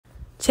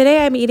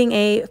Today I'm eating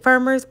a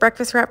farmer's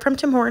breakfast wrap from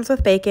Tim Hortons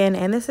with bacon,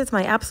 and this is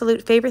my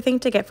absolute favorite thing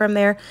to get from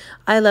there.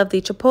 I love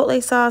the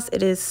chipotle sauce.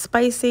 It is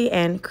spicy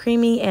and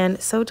creamy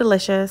and so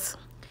delicious.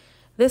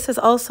 This is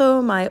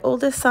also my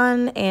oldest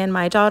son and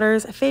my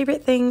daughter's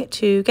favorite thing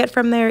to get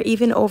from there,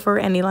 even over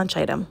any lunch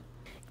item.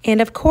 And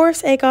of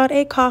course, I got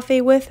a coffee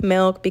with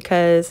milk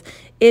because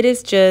it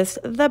is just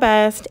the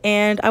best.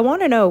 And I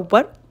want to know,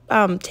 what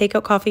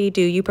takeout coffee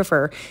do you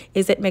prefer?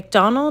 Is it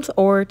McDonald's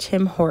or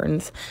Tim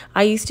Hortons?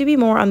 I used to be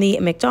more on the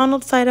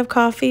McDonald's side of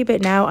coffee,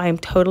 but now I'm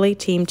totally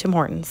team Tim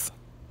Hortons.